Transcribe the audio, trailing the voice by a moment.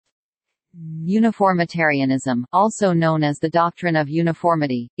Uniformitarianism, also known as the doctrine of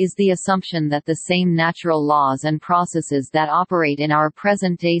uniformity, is the assumption that the same natural laws and processes that operate in our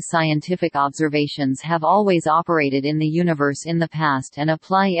present-day scientific observations have always operated in the universe in the past and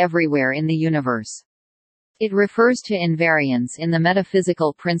apply everywhere in the universe. It refers to invariance in the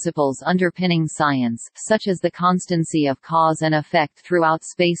metaphysical principles underpinning science, such as the constancy of cause and effect throughout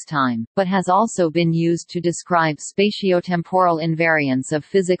spacetime, but has also been used to describe spatiotemporal invariance of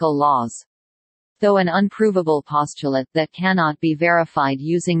physical laws. Though an unprovable postulate that cannot be verified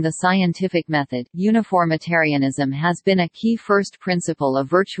using the scientific method, uniformitarianism has been a key first principle of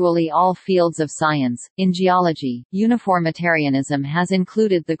virtually all fields of science. In geology, uniformitarianism has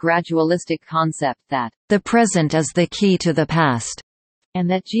included the gradualistic concept that the present is the key to the past, and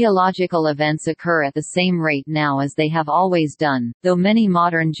that geological events occur at the same rate now as they have always done, though many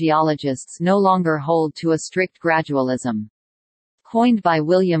modern geologists no longer hold to a strict gradualism. Coined by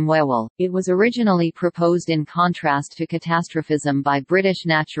William Whewell, it was originally proposed in contrast to catastrophism by British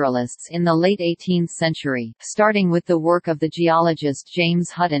naturalists in the late 18th century, starting with the work of the geologist James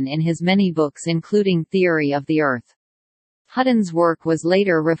Hutton in his many books including Theory of the Earth. Hutton's work was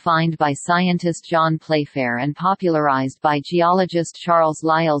later refined by scientist John Playfair and popularized by geologist Charles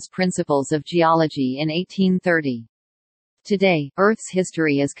Lyell's Principles of Geology in 1830. Today, Earth's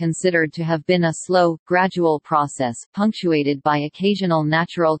history is considered to have been a slow, gradual process, punctuated by occasional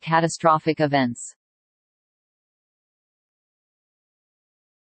natural catastrophic events.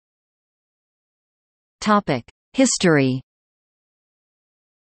 History.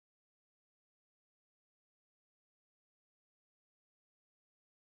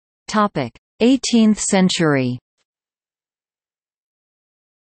 Topic: 18th century.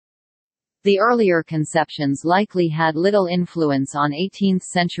 The earlier conceptions likely had little influence on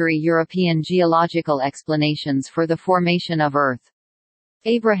 18th-century European geological explanations for the formation of Earth.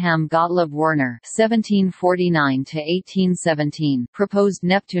 Abraham Gottlob Werner (1749–1817) proposed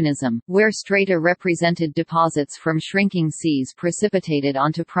Neptunism, where strata represented deposits from shrinking seas precipitated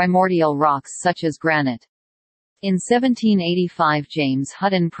onto primordial rocks such as granite. In 1785 James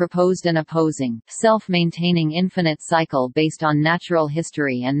Hutton proposed an opposing, self-maintaining infinite cycle based on natural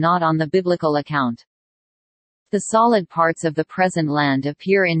history and not on the biblical account. The solid parts of the present land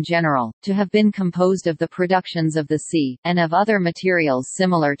appear in general, to have been composed of the productions of the sea, and of other materials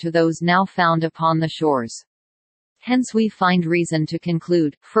similar to those now found upon the shores. Hence we find reason to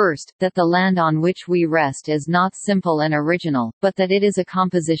conclude, first, that the land on which we rest is not simple and original, but that it is a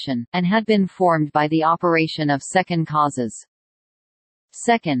composition, and had been formed by the operation of second causes.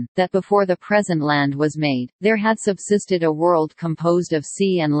 Second, that before the present land was made, there had subsisted a world composed of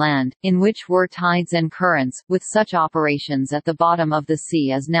sea and land, in which were tides and currents, with such operations at the bottom of the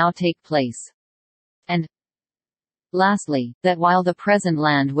sea as now take place. And lastly, that while the present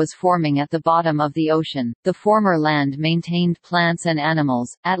land was forming at the bottom of the ocean, the former land maintained plants and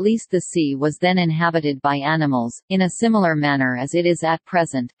animals, at least the sea was then inhabited by animals, in a similar manner as it is at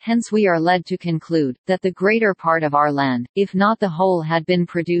present. Hence we are led to conclude, that the greater part of our land, if not the whole, had been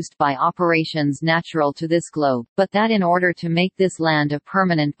produced by operations natural to this globe, but that in order to make this land a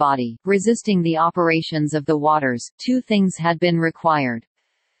permanent body, resisting the operations of the waters, two things had been required.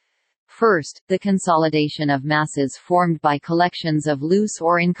 First, the consolidation of masses formed by collections of loose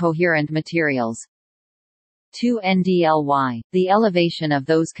or incoherent materials. 2. NDLY, the elevation of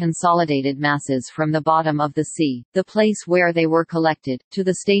those consolidated masses from the bottom of the sea, the place where they were collected, to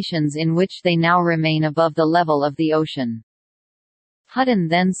the stations in which they now remain above the level of the ocean. Hutton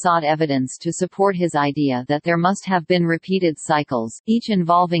then sought evidence to support his idea that there must have been repeated cycles, each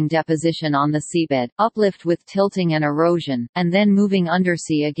involving deposition on the seabed, uplift with tilting and erosion, and then moving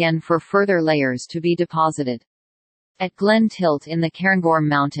undersea again for further layers to be deposited. At Glen Tilt in the Cairngorm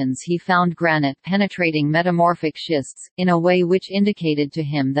Mountains he found granite penetrating metamorphic schists, in a way which indicated to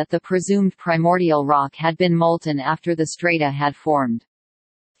him that the presumed primordial rock had been molten after the strata had formed.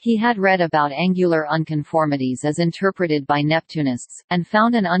 He had read about angular unconformities as interpreted by Neptunists, and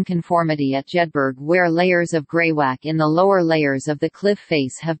found an unconformity at Jedburgh where layers of greywacke in the lower layers of the cliff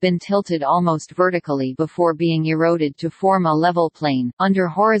face have been tilted almost vertically before being eroded to form a level plain, under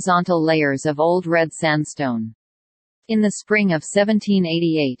horizontal layers of old red sandstone. In the spring of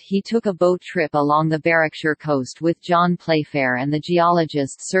 1788 he took a boat trip along the Berwickshire coast with John Playfair and the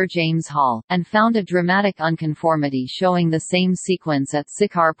geologist Sir James Hall, and found a dramatic unconformity showing the same sequence at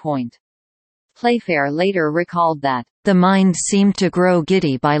Sychar Point. Playfair later recalled that, "The mind seemed to grow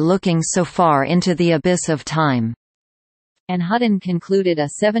giddy by looking so far into the abyss of time." And Hutton concluded a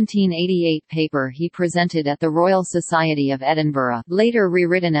 1788 paper he presented at the Royal Society of Edinburgh, later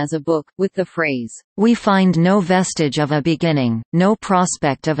rewritten as a book, with the phrase, "We find no vestige of a beginning, no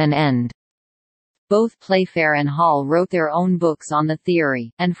prospect of an end." Both Playfair and Hall wrote their own books on the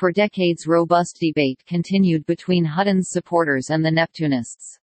theory, and for decades robust debate continued between Hutton's supporters and the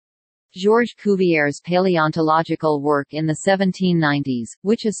Neptunists. Georges Cuvier's paleontological work in the 1790s,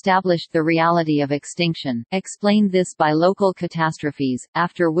 which established the reality of extinction, explained this by local catastrophes,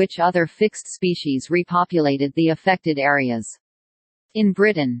 after which other fixed species repopulated the affected areas. In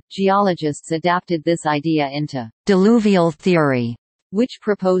Britain, geologists adapted this idea into diluvial theory, which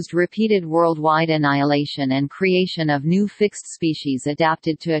proposed repeated worldwide annihilation and creation of new fixed species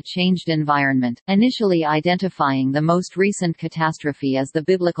adapted to a changed environment, initially identifying the most recent catastrophe as the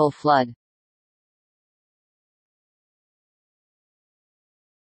biblical flood.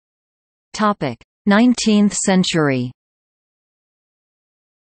 Topic: 19th century.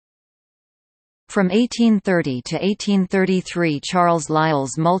 From 1830 to 1833, Charles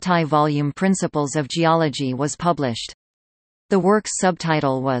Lyell's multi-volume Principles of Geology was published. The work's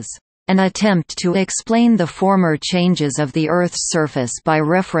subtitle was, "An attempt to explain the former changes of the Earth's surface by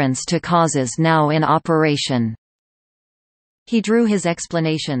reference to causes now in operation." He drew his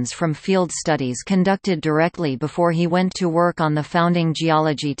explanations from field studies conducted directly before he went to work on the founding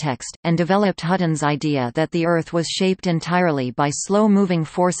geology text, and developed Hutton's idea that the Earth was shaped entirely by slow-moving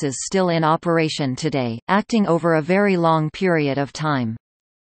forces still in operation today, acting over a very long period of time.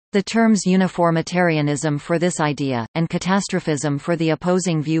 The terms uniformitarianism for this idea, and catastrophism for the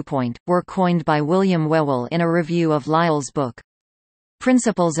opposing viewpoint, were coined by William Whewell in a review of Lyell's book.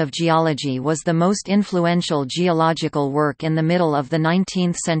 Principles of Geology was the most influential geological work in the middle of the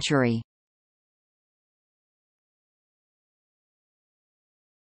 19th century.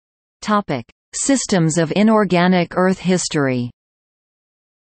 Systems of inorganic Earth history.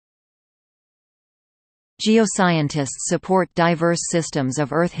 Geoscientists support diverse systems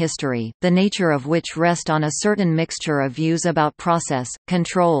of Earth history, the nature of which rest on a certain mixture of views about process,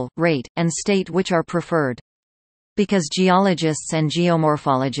 control, rate, and state which are preferred. Because geologists and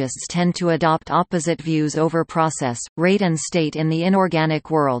geomorphologists tend to adopt opposite views over process, rate and state in the inorganic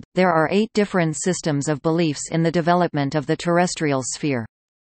world, there are 8 different systems of beliefs in the development of the terrestrial sphere.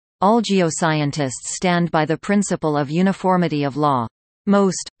 All geoscientists stand by the principle of uniformity of law.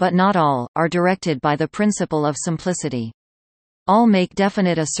 Most, but not all, are directed by the principle of simplicity. All make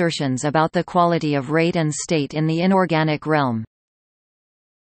definite assertions about the quality of rate and state in the inorganic realm.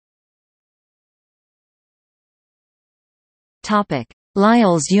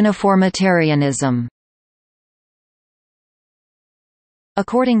 Lyell's uniformitarianism.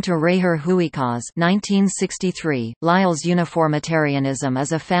 According to Reher Huikaz 1963, Lyell's uniformitarianism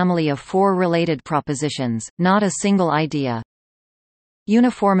is a family of 4 related propositions, not a single idea.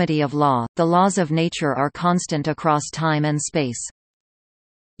 Uniformity of law – the laws of nature are constant across time and space.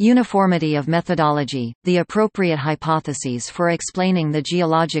 Uniformity of methodology – the appropriate hypotheses for explaining the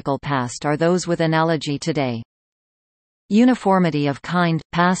geological past are those with analogy today. Uniformity of kind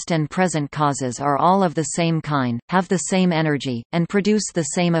 – past and present causes are all of the same kind, have the same energy, and produce the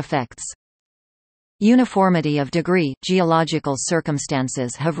same effects. Uniformity of degree – geological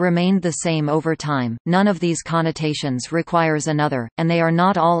circumstances have remained the same over time, none of these connotations requires another, and they are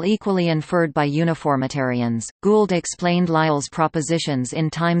not all equally inferred by uniformitarians. Gould explained Lyell's propositions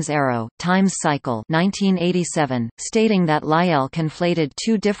in Time's Arrow, Time's Cycle 1987, stating that Lyell conflated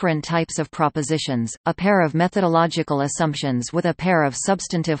 2 different types of propositions, a pair of methodological assumptions with a pair of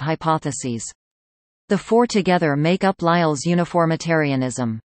substantive hypotheses. The 4 together make up Lyell's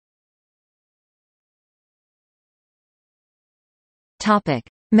uniformitarianism.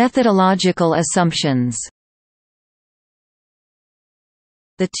 Methodological assumptions.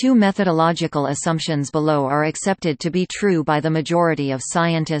 The 2 methodological assumptions below are accepted to be true by the majority of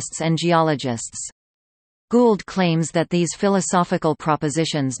scientists and geologists. Gould claims that these philosophical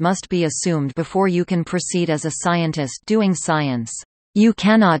propositions must be assumed before you can proceed as a scientist doing science. You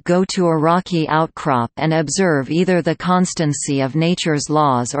cannot go to a rocky outcrop and observe either the constancy of nature's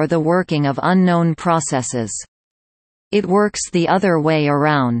laws or the working of unknown processes. It works the other way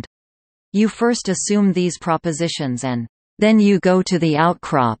around. You first assume these propositions and then you go to the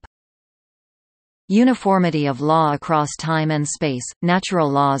outcrop. Uniformity of law across time and space.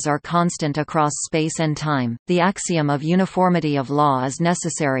 Natural laws are constant across space and time. The axiom of uniformity of law is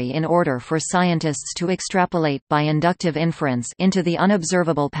necessary in order for scientists to extrapolate, by inductive inference, into the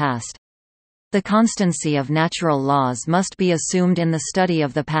unobservable past. The constancy of natural laws must be assumed in the study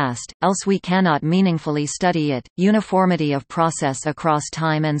of the past, else we cannot meaningfully study it. Uniformity of process across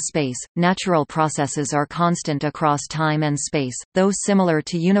time and space. Natural processes are constant across time and space, though similar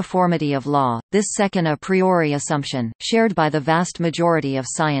to uniformity of law. This second a priori assumption, shared by the vast majority of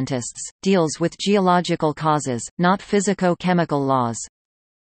scientists, deals with geological causes, not physico-chemical laws.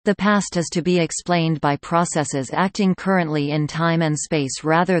 The past is to be explained by processes acting currently in time and space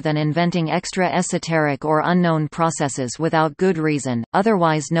rather than inventing extra esoteric or unknown processes without good reason,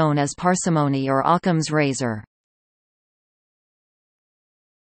 otherwise known as parsimony or Occam's razor.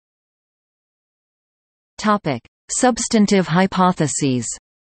 Substantive hypotheses.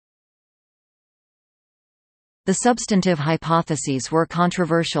 The substantive hypotheses were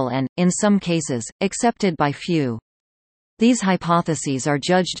controversial and, in some cases, accepted by few. These hypotheses are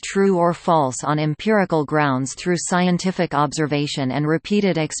judged true or false on empirical grounds through scientific observation and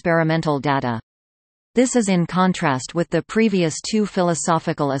repeated experimental data. This is in contrast with the previous two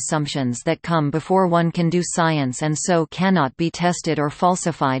philosophical assumptions that come before one can do science and so cannot be tested or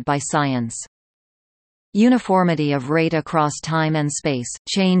falsified by science. Uniformity of rate across time and space.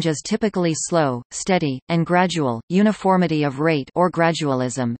 Change is typically slow, steady, and gradual. Uniformity of rate or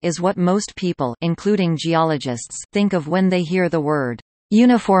gradualism is what most people, including geologists, think of when they hear the word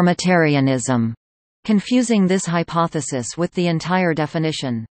uniformitarianism, confusing this hypothesis with the entire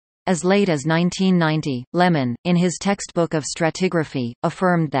definition. As late as 1990, Lemon, in his textbook of stratigraphy,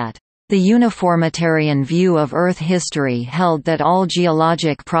 affirmed that the uniformitarian view of Earth history held that all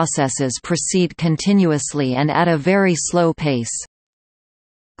geologic processes proceed continuously and at a very slow pace.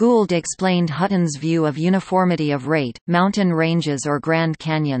 Gould explained Hutton's view of uniformity of rate. Mountain ranges or Grand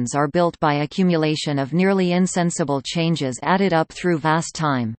Canyons are built by accumulation of nearly insensible changes added up through vast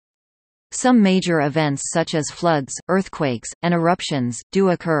time. Some major events such as floods, earthquakes, and eruptions,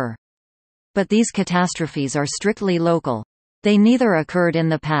 do occur. But these catastrophes are strictly local. They neither occurred in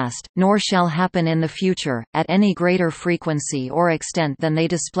the past, nor shall happen in the future, at any greater frequency or extent than they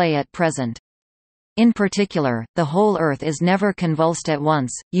display at present. In particular, the whole Earth is never convulsed at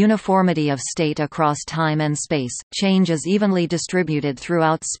once. Uniformity of state across time and space. Change is evenly distributed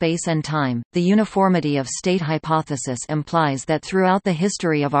throughout space and time. The uniformity of state hypothesis implies that throughout the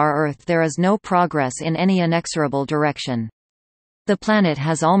history of our Earth there is no progress in any inexorable direction. The planet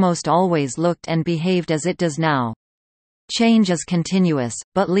has almost always looked and behaved as it does now. Change is continuous,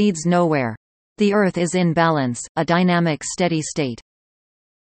 but leads nowhere. The Earth is in balance, a dynamic steady state.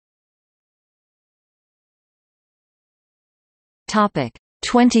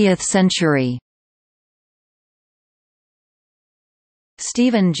 20th century.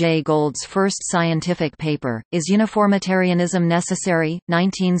 Stephen Jay Gould's first scientific paper, Is Uniformitarianism Necessary?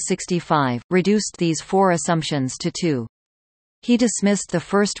 1965, reduced these four assumptions to two. He dismissed the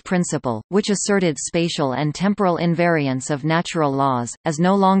first principle, which asserted spatial and temporal invariance of natural laws, as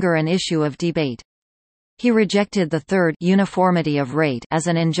no longer an issue of debate. He rejected the third, uniformity of rate, as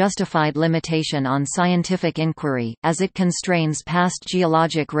an unjustified limitation on scientific inquiry, as it constrains past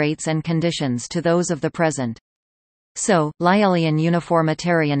geologic rates and conditions to those of the present. So, Lyellian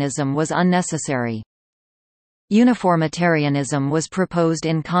uniformitarianism was unnecessary. Uniformitarianism was proposed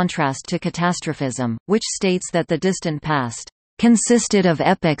in contrast to catastrophism, which states that the distant past consisted of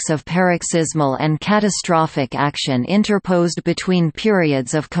epochs of paroxysmal and catastrophic action interposed between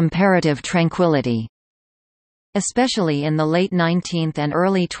periods of comparative tranquility. Especially in the late 19th and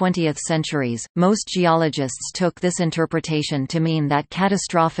early 20th centuries, most geologists took this interpretation to mean that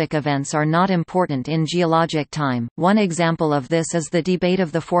catastrophic events are not important in geologic time. One example of this is the debate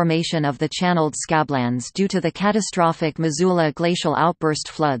of the formation of the channeled scablands due to the catastrophic Missoula glacial outburst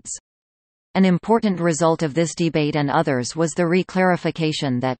floods. An important result of this debate and others was the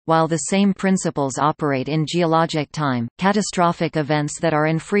reclarification that, while the same principles operate in geologic time, catastrophic events that are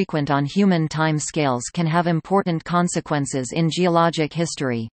infrequent on human time scales can have important consequences in geologic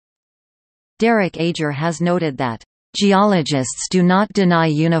history. Derek Ager has noted that geologists do not deny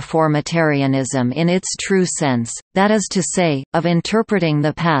uniformitarianism in its true sense, that is to say, of interpreting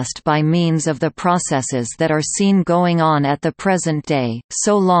the past by means of the processes that are seen going on at the present day,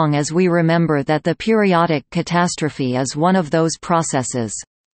 so long as we remember that the periodic catastrophe is one of those processes.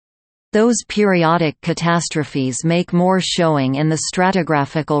 Those periodic catastrophes make more showing in the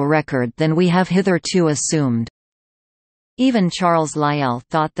stratigraphical record than we have hitherto assumed. Even Charles Lyell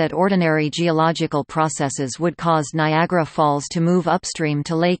thought that ordinary geological processes would cause Niagara Falls to move upstream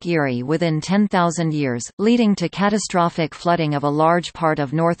to Lake Erie within 10,000 years, leading to catastrophic flooding of a large part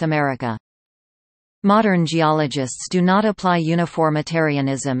of North America. Modern geologists do not apply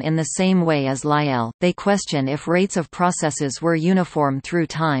uniformitarianism in the same way as Lyell. They question if rates of processes were uniform through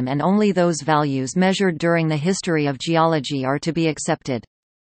time and only those values measured during the history of geology are to be accepted.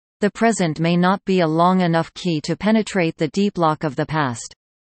 The present may not be a long enough key to penetrate the deep lock of the past.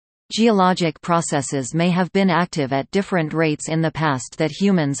 Geologic processes may have been active at different rates in the past that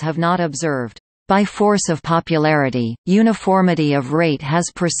humans have not observed. By force of popularity, uniformity of rate has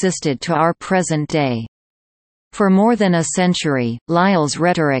persisted to our present day. For more than a century, Lyell's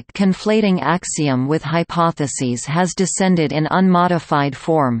rhetoric conflating axiom with hypotheses has descended in unmodified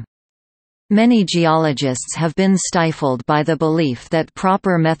form. Many geologists have been stifled by the belief that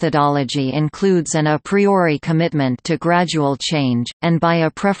proper methodology includes an a priori commitment to gradual change, and by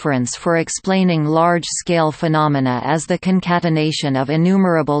a preference for explaining large-scale phenomena as the concatenation of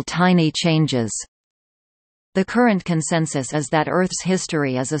innumerable tiny changes. The current consensus is that Earth's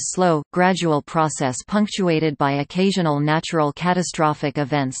history is a slow, gradual process punctuated by occasional natural catastrophic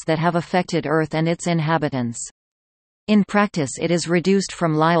events that have affected Earth and its inhabitants. In practice it is reduced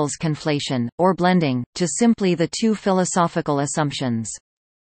from Lyell's conflation, or blending, to simply the two philosophical assumptions.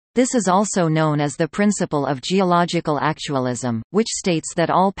 This is also known as the principle of geological actualism, which states that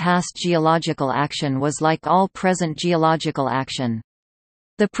all past geological action was like all present geological action.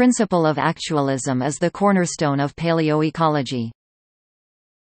 The principle of actualism is the cornerstone of paleoecology.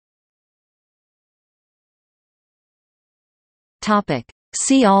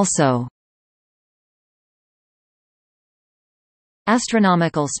 See also: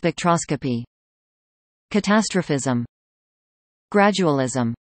 astronomical spectroscopy, catastrophism,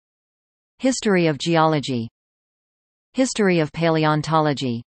 gradualism, history of geology, history of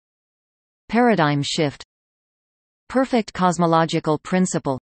paleontology, paradigm shift, perfect cosmological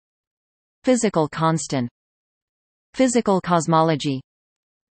principle, physical constant, physical cosmology,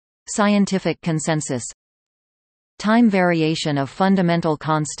 scientific consensus, time variation of fundamental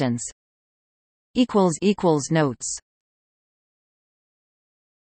constants. Notes